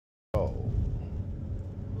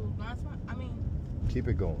Keep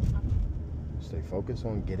it going. Stay focused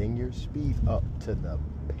on getting your speed up to the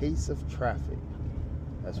pace of traffic.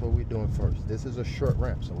 That's what we're doing first. This is a short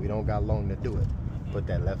ramp, so we don't got long to do it. Put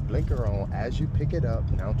that left blinker on as you pick it up.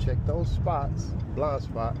 Now check those spots. Blind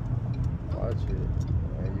spot. Watch it.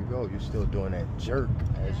 There you go. You're still doing that jerk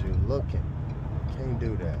as you're looking. Can't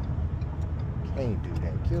do that. Can't do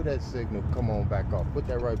that. Kill that signal. Come on, back off. Put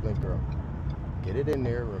that right blinker on. Get it in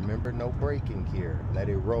there. Remember, no braking here. Let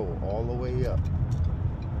it roll all the way up.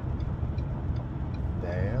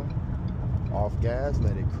 Damn. Off gas.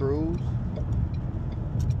 Let it cruise.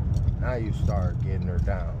 Now you start getting her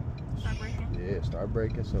down. Start braking? Yeah, start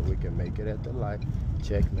braking so we can make it at the light.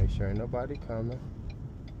 Check, make sure ain't nobody coming.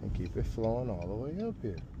 And keep it flowing all the way up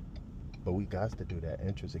here. But we got to do that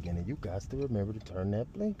entrance again. And you got to remember to turn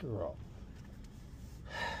that blinker off.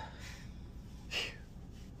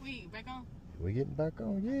 We back on? We getting back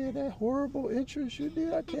on? Yeah, that horrible entrance you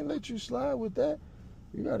did. I can't let you slide with that.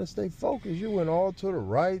 You got to stay focused. You went all to the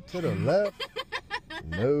right, to the left.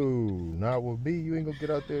 No, not with me. You ain't gonna get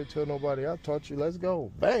out there and tell nobody I taught you. Let's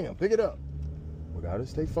go. Bam, pick it up. We gotta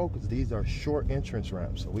stay focused. These are short entrance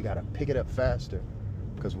ramps, so we gotta pick it up faster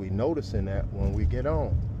because we noticing that when we get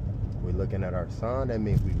on. We're looking at our sign. That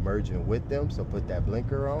means we merging with them, so put that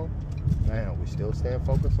blinker on. Man, we still staying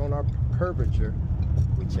focused on our curvature.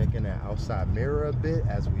 We checking that outside mirror a bit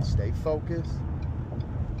as we stay focused.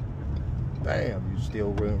 Bam, you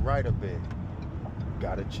still went right a bit.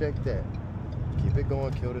 Gotta check that. Keep it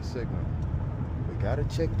going, kill the signal. We gotta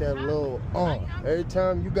check that little every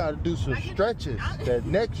time you gotta do some stretches, that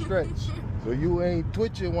neck stretch. So you ain't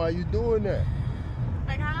twitching while you doing that.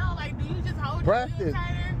 Like how? Like do you just hold practice?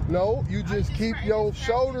 No, you just keep your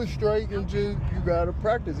shoulders straight and just you gotta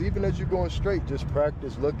practice. Even as you're going straight, just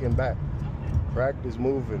practice looking back. Practice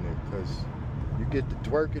moving it, cause you get to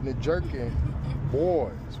twerking and jerking, boy,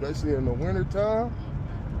 especially in the winter time,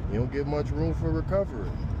 you don't get much room for recovery.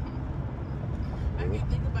 I be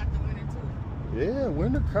thinking about the winter too. Yeah,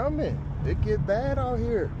 winter coming. It get bad out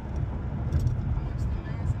here.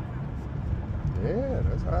 Yeah,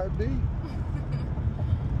 that's how it be.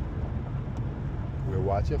 We're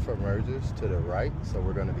watching for mergers to the right, so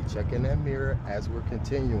we're going to be checking that mirror as we're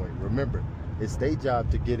continuing. Remember, it's their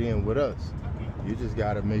job to get in with us. You just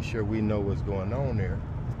got to make sure we know what's going on there.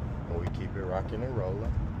 And we keep it rocking and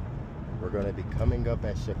rolling. We're going to be coming up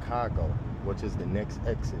at Chicago, which is the next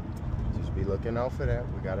exit. Just be looking out for that.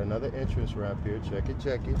 We got another entrance ramp here. Check it,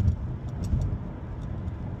 check it.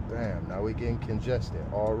 Damn, now we getting congested.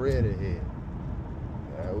 All red ahead.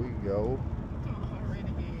 There we go.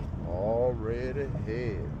 All red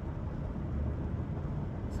ahead.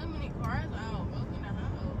 So many cars out.